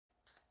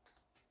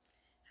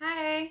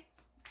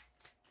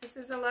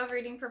a love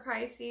reading for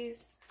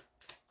Pisces.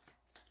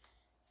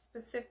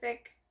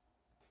 Specific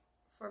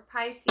for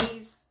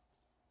Pisces,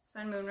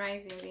 Sun, Moon,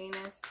 Rising,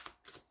 Venus,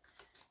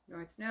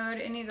 North Node,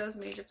 any of those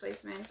major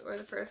placements, or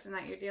the person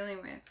that you're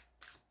dealing with.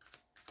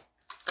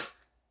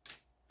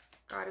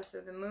 Goddess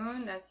of the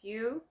Moon, that's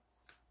you.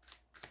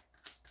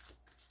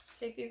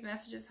 Take these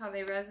messages how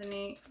they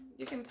resonate.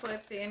 You can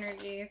flip the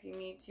energy if you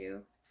need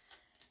to.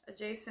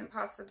 Adjacent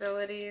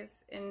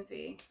possibilities,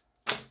 envy.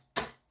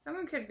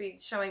 Someone could be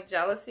showing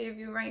jealousy of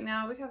you right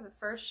now. We have the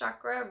first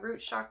chakra, root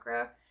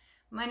chakra,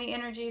 money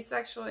energy,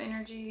 sexual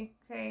energy.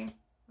 Okay,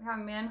 we have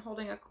men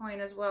holding a coin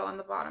as well on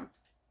the bottom.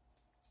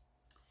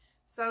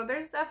 So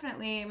there's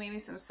definitely maybe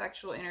some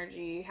sexual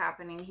energy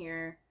happening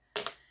here.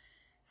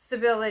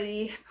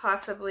 Stability,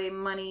 possibly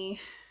money,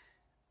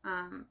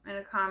 and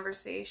a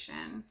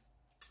conversation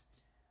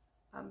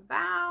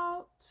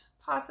about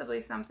possibly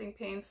something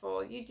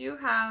painful. You do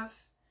have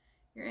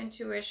your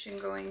intuition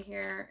going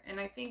here, and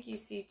I think you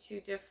see two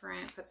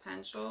different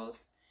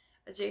potentials,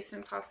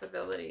 adjacent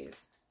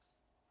possibilities.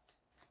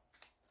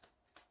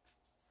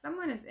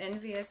 Someone is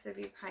envious of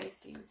you,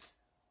 Pisces.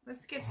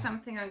 Let's get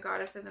something on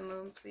Goddess of the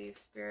Moon, please,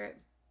 Spirit.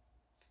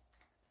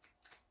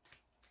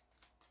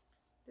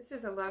 This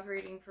is a love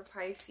reading for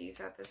Pisces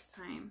at this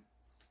time.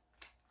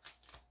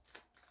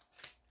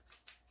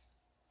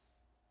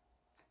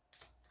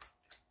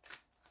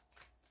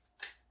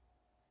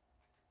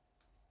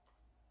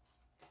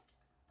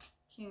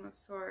 King of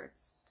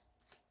Swords.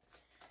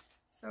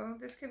 So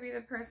this could be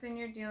the person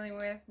you're dealing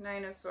with,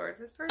 Nine of Swords.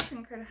 This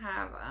person could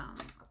have a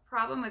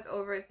problem with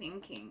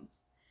overthinking.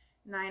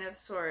 Nine of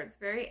Swords,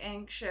 very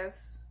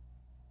anxious,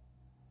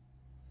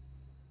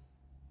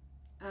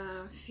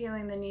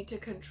 feeling the need to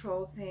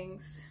control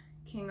things.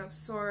 King of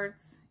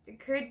Swords. It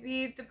could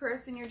be the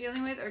person you're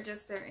dealing with or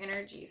just their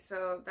energy.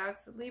 So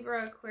that's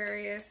Libra,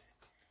 Aquarius,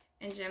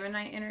 and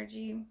Gemini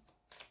energy,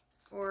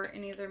 or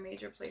any of their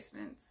major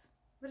placements.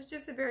 But it's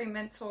just a very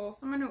mental,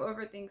 someone who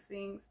overthinks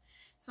things,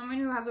 someone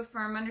who has a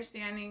firm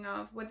understanding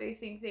of what they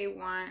think they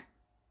want.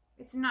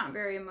 It's not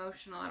very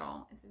emotional at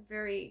all. It's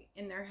very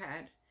in their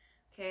head.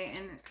 Okay,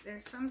 and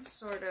there's some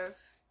sort of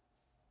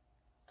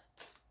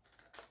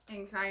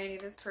anxiety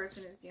this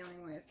person is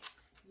dealing with.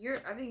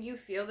 I think you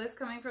feel this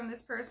coming from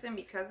this person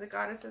because the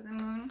Goddess of the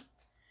Moon.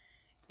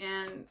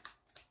 And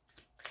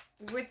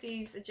with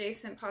these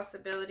adjacent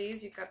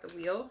possibilities, you've got the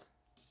Wheel.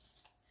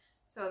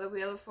 So the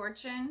Wheel of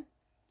Fortune.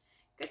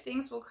 Good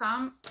things will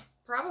come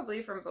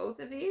probably from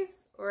both of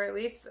these, or at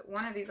least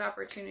one of these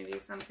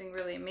opportunities, something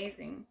really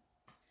amazing.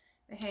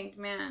 The Hanged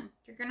Man.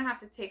 You're going to have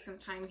to take some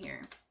time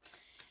here.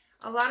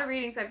 A lot of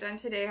readings I've done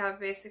today have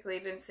basically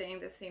been saying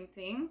the same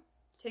thing.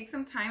 Take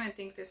some time and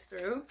think this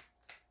through.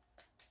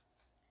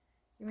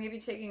 You may be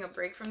taking a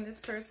break from this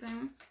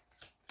person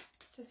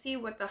to see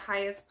what the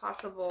highest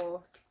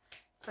possible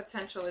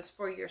potential is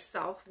for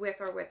yourself, with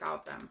or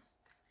without them.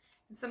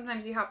 And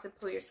sometimes you have to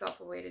pull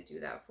yourself away to do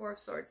that. Four of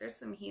Swords. There's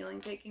some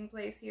healing taking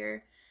place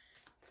here.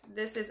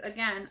 This is,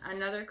 again,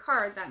 another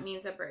card that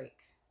means a break.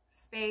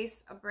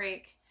 Space, a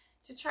break,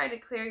 to try to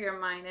clear your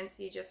mind and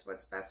see just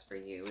what's best for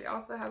you. We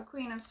also have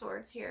Queen of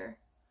Swords here.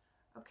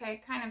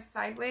 Okay, kind of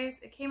sideways.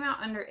 It came out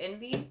under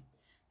envy.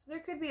 So there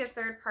could be a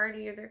third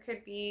party, or there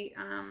could be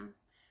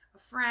a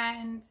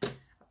friend,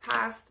 a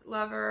past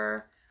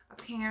lover, a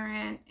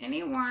parent,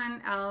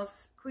 anyone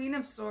else. Queen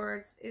of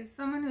Swords is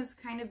someone who's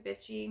kind of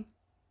bitchy.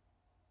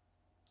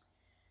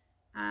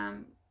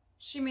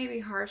 She may be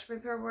harsh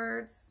with her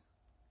words.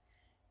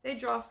 They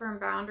draw firm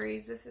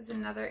boundaries. This is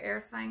another air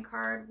sign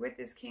card with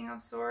this King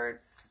of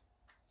Swords.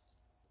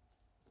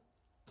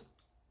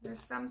 There's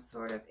some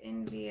sort of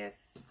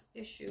envious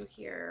issue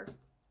here.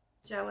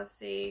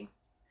 Jealousy.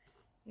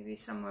 Maybe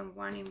someone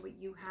wanting what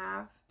you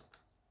have,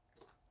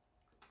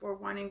 or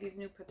wanting these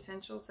new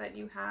potentials that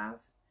you have.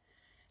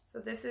 So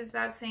this is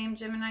that same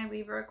Gemini,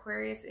 Libra,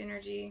 Aquarius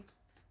energy.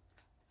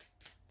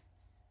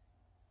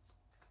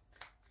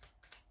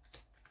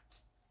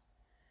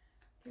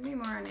 Give me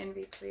more on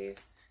envy,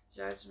 please.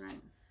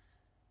 Judgment.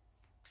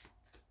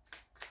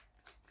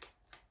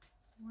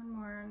 One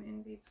more on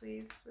envy,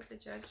 please, with the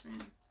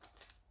Judgment.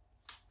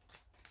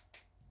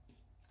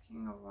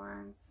 King of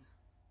Wands.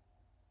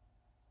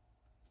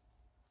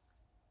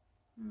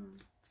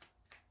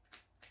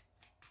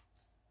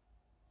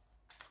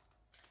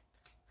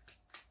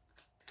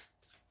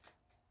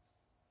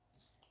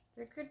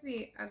 There could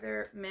be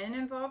other men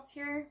involved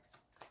here.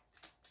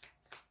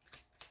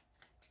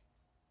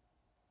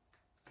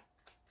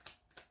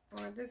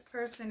 Or this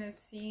person is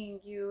seeing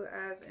you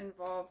as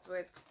involved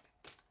with,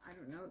 I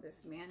don't know,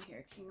 this man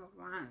here, King of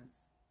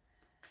Wands.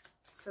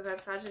 So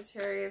that's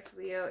Sagittarius,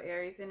 Leo,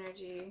 Aries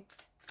energy.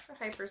 It's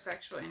a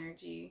hypersexual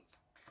energy.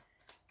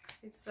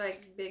 It's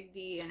like big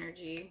D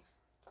energy.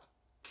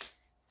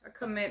 A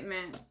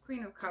commitment.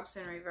 Queen of Cups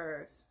in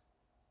reverse.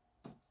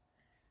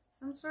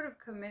 Some sort of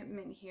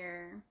commitment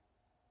here.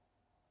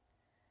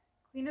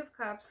 Queen of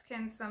Cups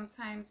can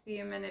sometimes be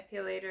a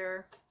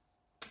manipulator.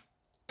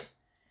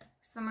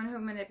 Someone who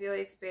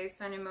manipulates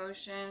based on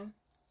emotion.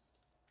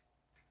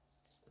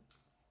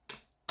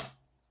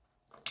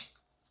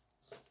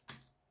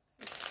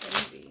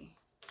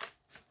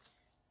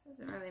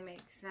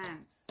 makes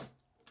sense.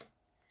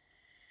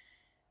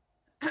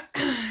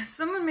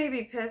 Someone may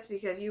be pissed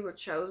because you were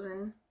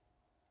chosen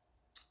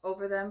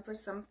over them for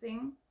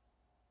something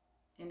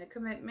in a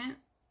commitment.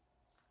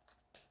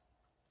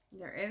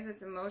 There is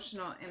this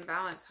emotional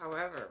imbalance,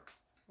 however.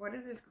 What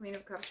is this Queen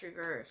of Cups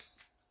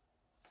reverse?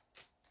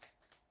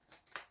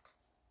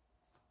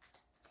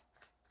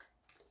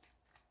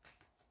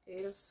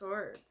 Eight of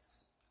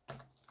Swords.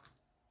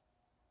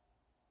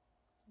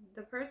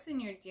 The person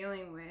you're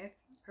dealing with,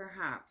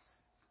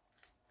 perhaps,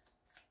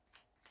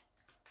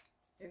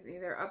 is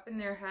either up in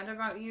their head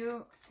about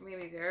you,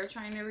 maybe they're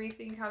trying to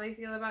rethink how they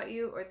feel about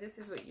you, or this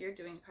is what you're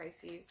doing,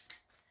 Pisces.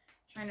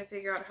 Trying to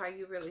figure out how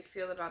you really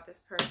feel about this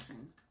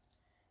person.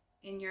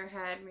 In your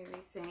head, maybe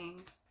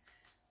saying,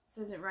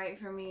 this isn't right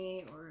for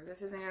me, or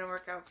this isn't going to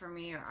work out for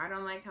me, or I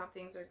don't like how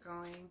things are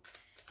going.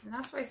 And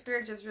that's why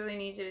Spirit just really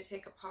needs you to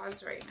take a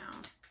pause right now.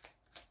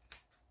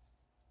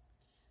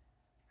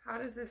 How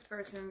does this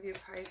person view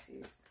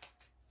Pisces?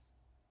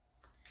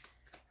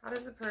 How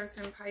does the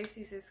person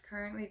Pisces is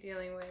currently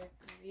dealing with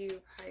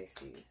view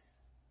Pisces?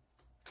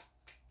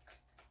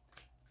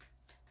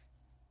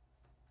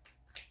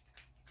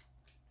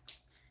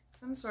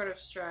 Some sort of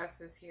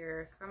stress is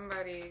here.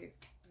 Somebody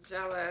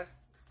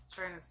jealous,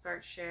 trying to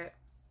start shit.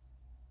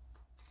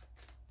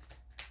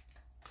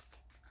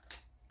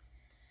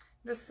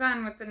 The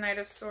Sun with the Knight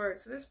of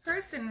Swords. So this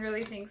person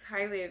really thinks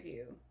highly of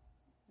you.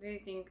 They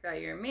think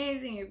that you're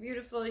amazing, you're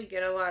beautiful, you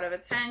get a lot of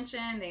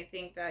attention. They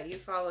think that you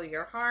follow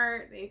your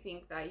heart. They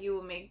think that you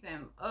will make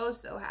them oh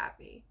so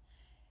happy.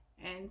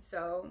 And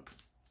so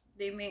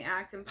they may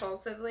act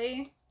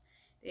impulsively.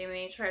 They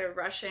may try to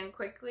rush in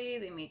quickly.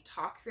 They may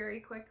talk very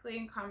quickly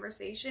in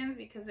conversations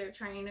because they're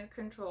trying to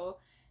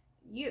control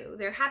you,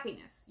 their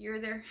happiness. You're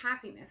their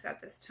happiness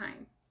at this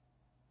time.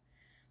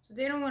 So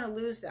they don't want to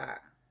lose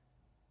that.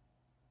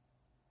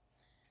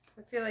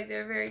 I feel like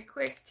they're very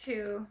quick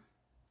to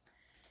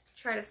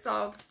try to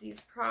solve these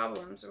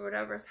problems or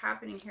whatever's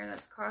happening here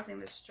that's causing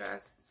the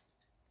stress.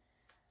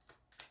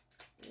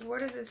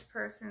 What is this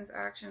person's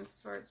actions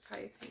towards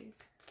Pisces?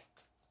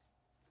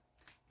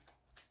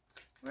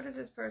 What is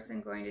this person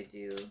going to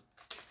do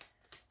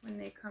when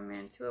they come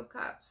in? Two of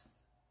Cups.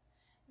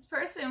 This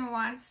person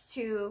wants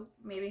to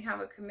maybe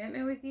have a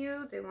commitment with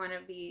you. They want to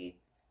be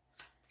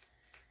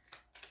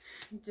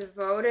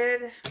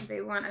devoted. They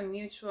want a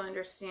mutual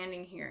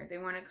understanding here. They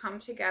want to come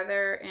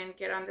together and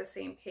get on the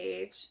same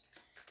page.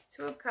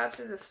 Two of Cups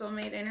is a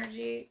soulmate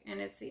energy, and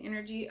it's the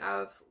energy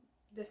of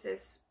this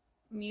is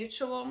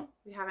mutual.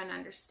 We have an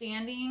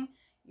understanding.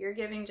 You're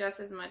giving just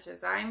as much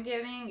as I'm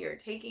giving. You're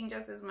taking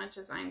just as much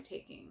as I'm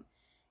taking.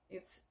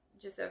 It's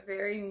just a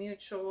very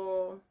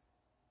mutual,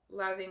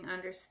 loving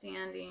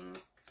understanding.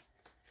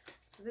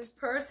 So this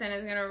person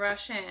is going to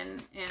rush in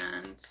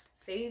and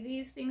say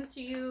these things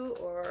to you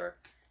or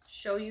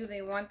show you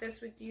they want this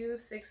with you.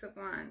 Six of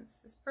Wands.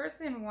 This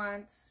person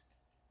wants...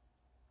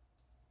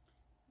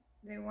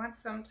 They want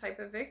some type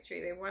of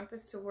victory. They want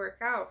this to work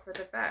out for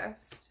the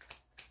best.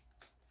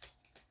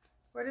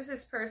 What is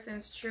this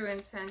person's true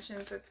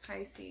intentions with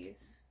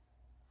Pisces?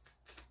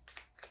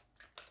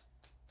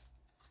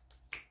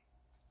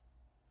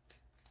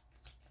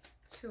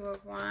 Two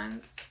of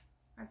Wands.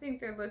 I think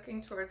they're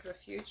looking towards the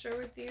future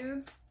with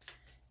you.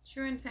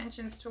 True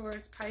intentions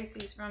towards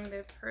Pisces from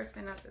the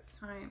person at this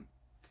time.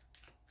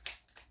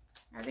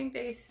 I think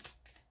they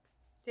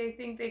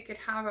think they could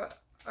have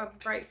a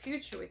bright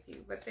future with you,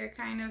 but they're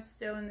kind of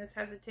still in this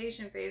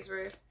hesitation phase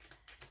where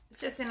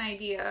it's just an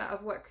idea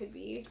of what could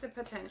be. It's a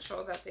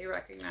potential that they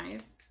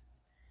recognize.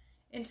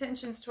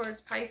 Intentions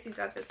towards Pisces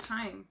at this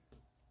time.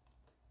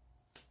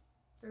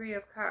 Three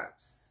of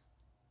Cups.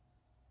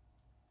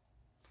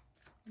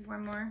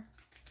 One more.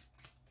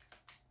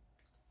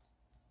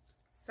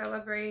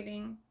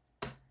 Celebrating.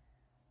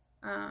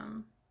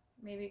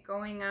 Maybe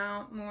going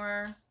out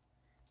more,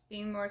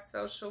 being more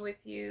social with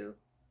you.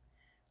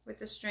 With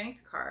the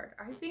Strength card,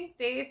 I think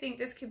they think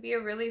this could be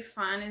a really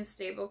fun and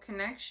stable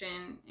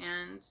connection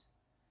and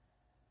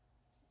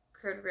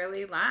could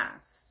really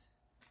last.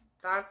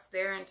 That's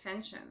their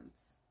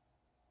intentions.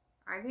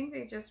 I think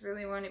they just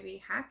really want to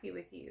be happy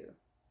with you.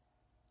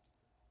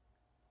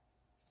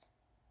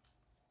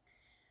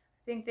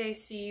 I think they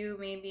see you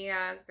maybe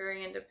as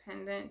very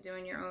independent,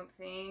 doing your own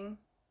thing.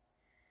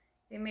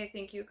 They may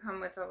think you come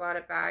with a lot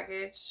of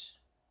baggage.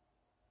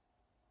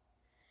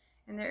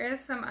 And there is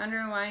some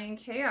underlying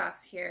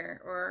chaos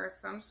here or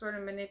some sort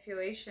of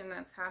manipulation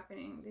that's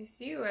happening. They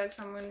see you as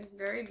someone who's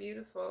very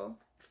beautiful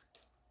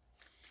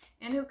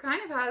and who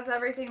kind of has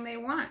everything they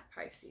want,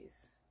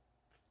 Pisces.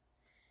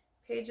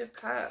 Page of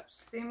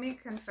Cups. They may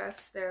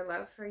confess their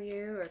love for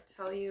you or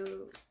tell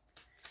you,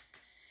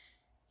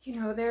 you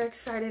know, they're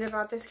excited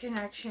about this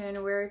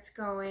connection, where it's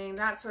going,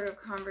 that sort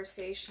of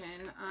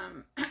conversation.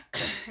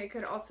 It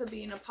could also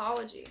be an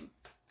apology.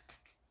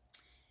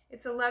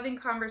 It's a loving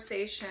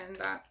conversation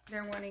that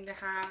they're wanting to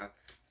have.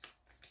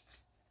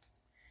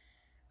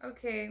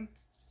 Okay,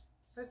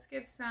 let's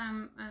get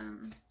some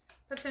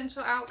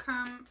potential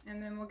outcome,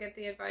 and then we'll get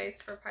the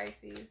advice for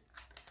Pisces.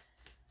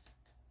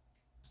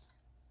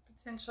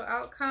 Potential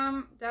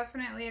outcome,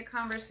 definitely a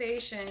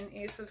conversation.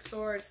 Ace of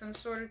Swords, some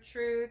sort of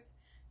truth,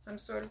 some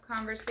sort of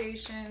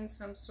conversation,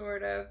 some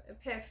sort of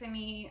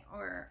epiphany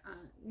or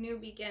new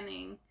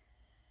beginning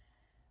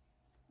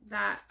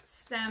that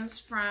stems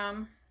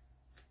from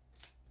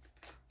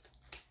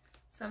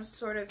some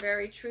sort of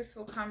very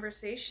truthful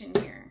conversation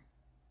here.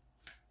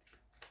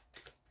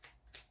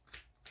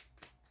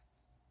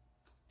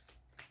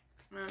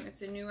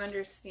 It's a new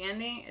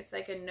understanding. It's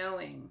like a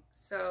knowing.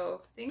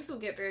 So things will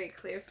get very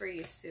clear for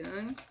you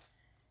soon.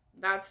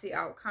 That's the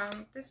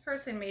outcome. This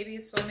person may be a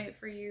soulmate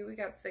for you. We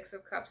got 6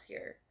 of Cups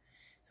here.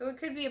 So it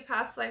could be a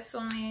past life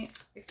soulmate.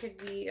 It could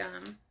be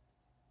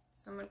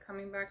someone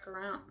coming back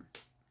around.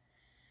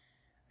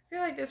 I feel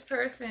like this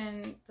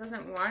person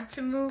doesn't want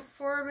to move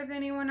forward with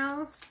anyone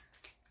else.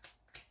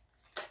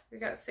 We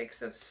got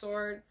 6 of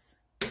Swords.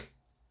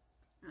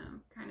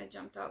 Kind of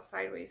jumped out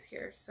sideways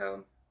here.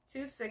 So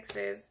 2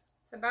 6s.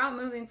 It's about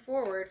moving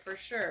forward for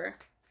sure.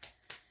 I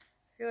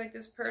feel like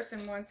this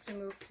person wants to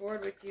move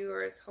forward with you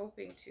or is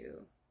hoping to.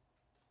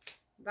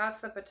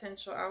 That's the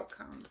potential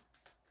outcome.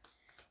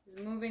 Is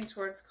moving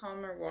towards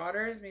calmer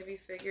waters, maybe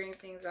figuring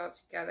things out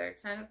together.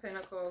 10 of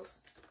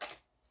Pentacles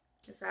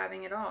is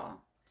having it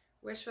all.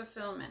 Wish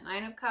fulfillment.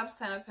 9 of Cups,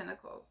 10 of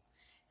Pentacles.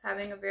 It's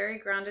having a very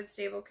grounded,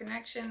 stable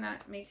connection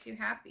that makes you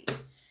happy.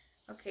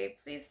 Okay,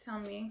 please tell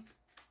me.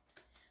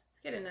 Let's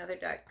get another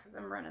deck because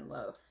I'm running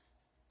low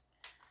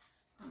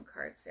on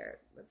cards there.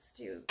 Let's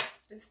do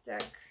this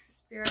deck,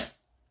 Spirit.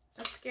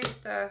 Let's get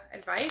the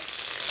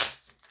advice.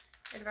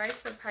 Advice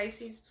for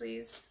Pisces,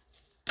 please.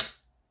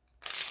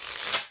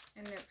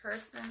 And their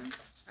person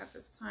at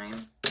this time.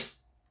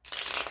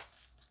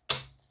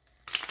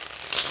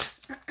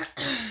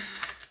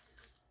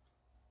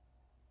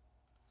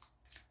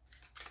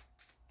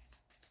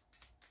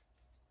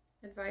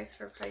 Advice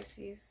for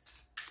Pisces.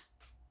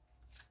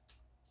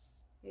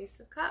 Ace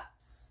of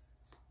Cups.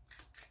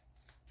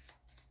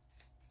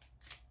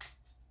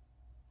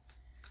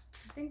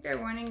 I think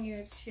they're wanting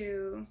you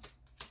to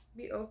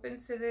be open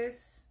to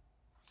this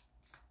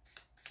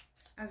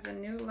as a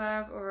new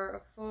love or a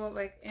full,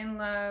 like, in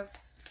love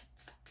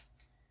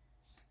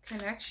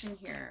connection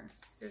here.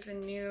 This is a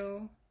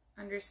new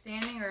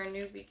understanding or a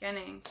new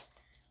beginning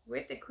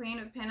with the Queen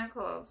of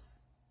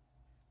Pentacles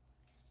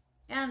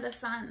and the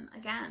Sun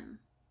again.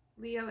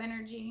 Leo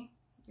energy.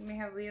 You may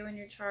have Leo in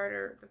your chart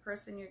or the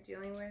person you're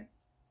dealing with.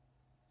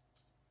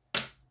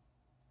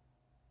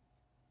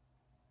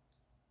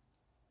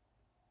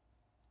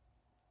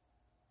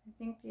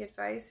 I think the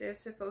advice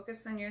is to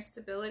focus on your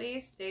stability.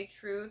 Stay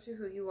true to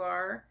who you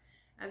are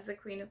as the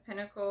Queen of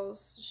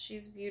Pentacles.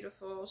 She's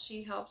beautiful.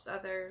 She helps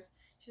others.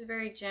 She's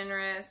very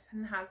generous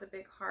and has a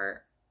big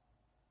heart.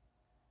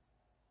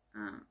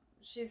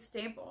 She's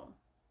stable.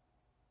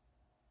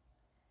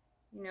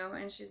 You know,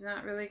 and she's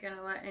not really going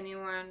to let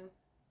anyone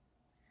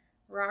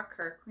rock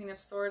her. Queen of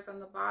Swords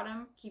on the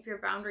bottom. Keep your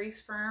boundaries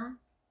firm.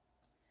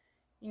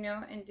 You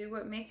know, and do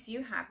what makes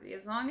you happy.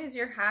 As long as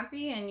you're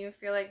happy and you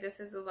feel like this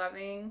is a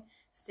loving,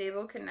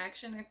 stable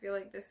connection, I feel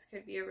like this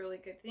could be a really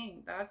good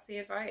thing. That's the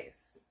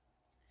advice.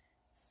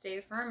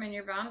 Stay firm in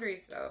your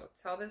boundaries, though.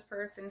 Tell this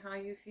person how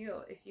you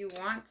feel. If you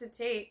want to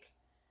take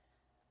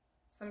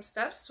some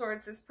steps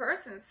towards this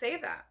person, say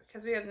that.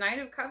 Because we have Knight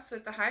of Cups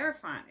with the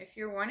Hierophant. If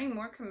you're wanting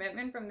more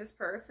commitment from this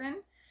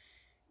person,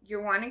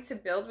 you're wanting to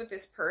build with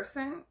this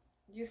person,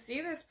 you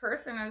see this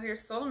person as your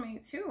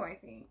soulmate too, I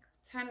think.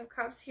 10 of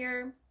Cups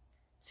here.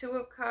 2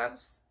 of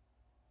Cups.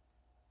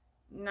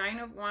 9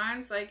 of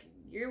Wands. Like,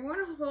 you want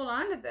to hold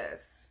on to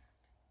this.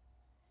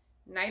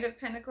 Knight of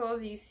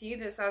Pentacles, you see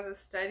this as a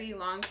steady,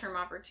 long-term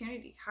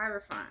opportunity.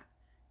 Hierophant.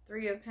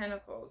 3 of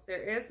Pentacles.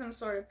 There is some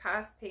sort of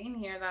past pain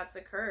here that's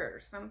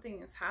occurred.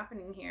 Something is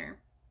happening here.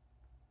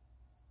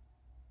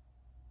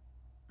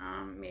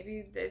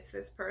 Maybe it's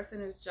this person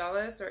who's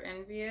jealous or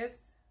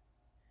envious.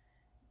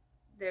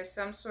 There's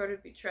some sort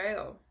of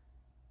betrayal.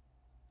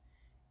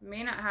 It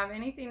may not have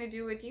anything to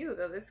do with you,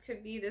 though. This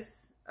could be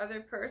this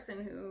other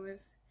person who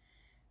is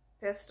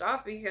pissed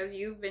off because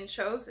you've been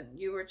chosen.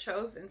 You were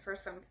chosen for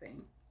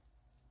something.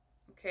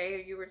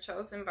 Okay, you were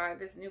chosen by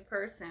this new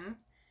person.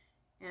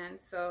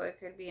 And so it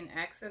could be an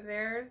ex of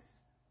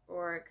theirs,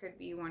 or it could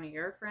be one of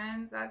your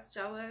friends that's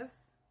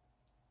jealous.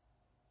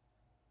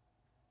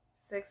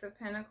 6 of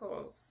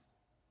Pentacles.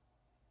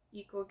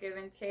 Equal give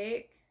and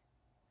take.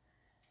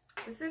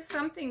 This is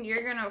something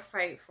you're going to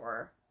fight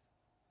for.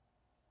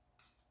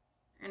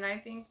 And I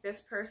think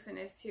this person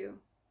is too.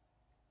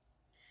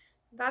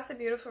 That's a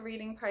beautiful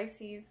reading,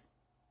 Pisces.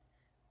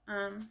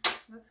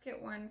 Let's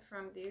get one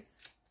from these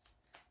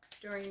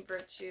Enduring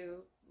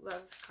Virtue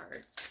love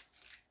cards.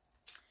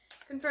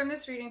 Confirm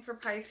this reading for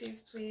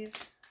Pisces, please.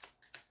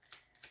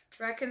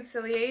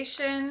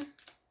 Reconciliation.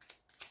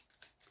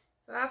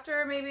 So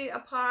after maybe a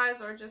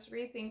pause or just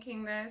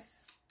rethinking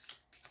this,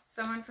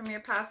 someone from your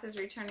past is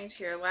returning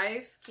to your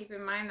life. Keep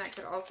in mind that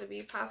could also be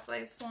a past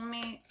life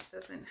soulmate. It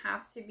doesn't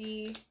have to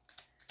be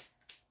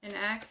an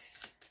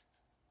ex.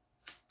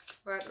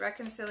 But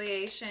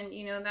reconciliation,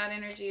 you know, that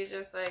energy is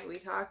just like, we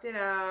talked it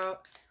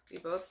out. We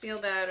both feel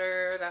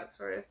better, that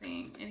sort of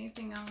thing.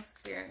 Anything else,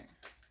 Spirit?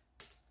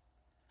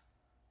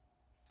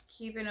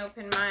 Keep an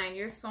open mind.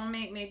 Your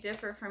soulmate may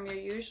differ from your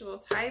usual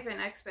type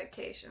and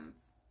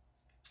expectations.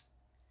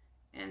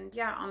 And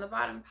yeah, on the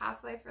bottom,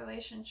 past life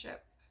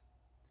relationship.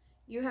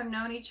 You have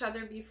known each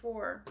other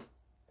before.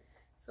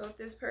 So if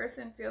this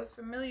person feels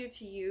familiar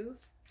to you,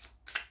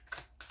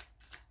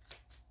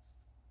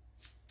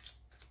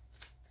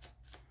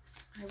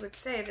 I would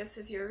say this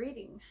is your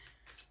reading,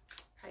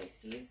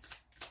 Pisces.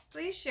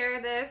 Please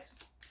share this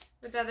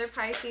with other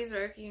Pisces,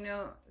 or if you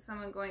know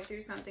someone going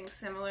through something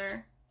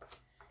similar.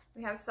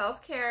 We have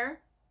self-care.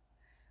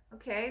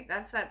 Okay,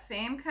 that's that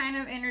same kind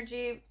of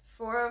energy.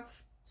 Four of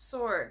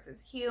Swords.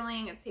 It's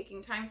healing. It's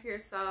taking time for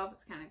yourself.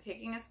 It's kind of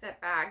taking a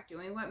step back,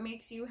 doing what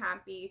makes you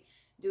happy,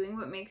 doing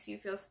what makes you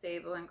feel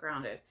stable and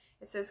grounded.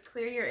 It says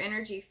clear your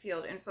energy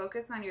field and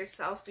focus on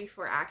yourself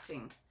before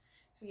acting.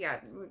 So yeah,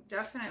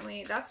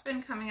 definitely, that's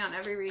been coming on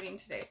every reading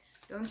today.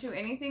 Don't do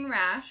anything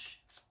rash.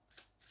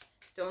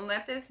 Don't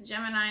let this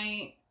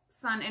Gemini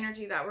Sun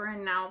energy that we're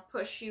in now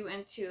push you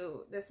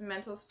into this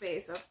mental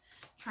space of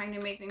trying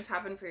to make things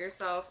happen for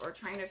yourself or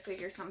trying to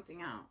figure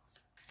something out.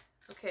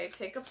 Okay,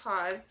 take a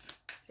pause,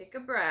 take a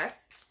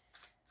breath,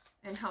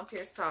 and help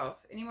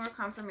yourself. Any more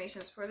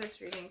confirmations for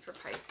this reading for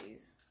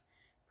Pisces?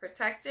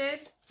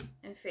 Protected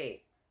and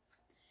fate.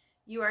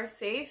 You are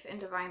safe and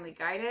divinely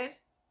guided.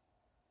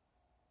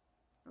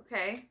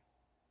 Okay?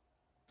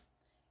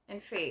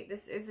 And fate.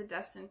 This is a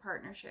destined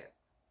partnership.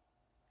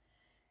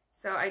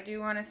 So I do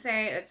want to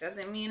say it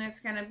doesn't mean it's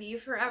going to be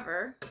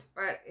forever,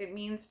 but it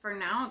means for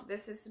now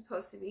this is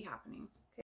supposed to be happening.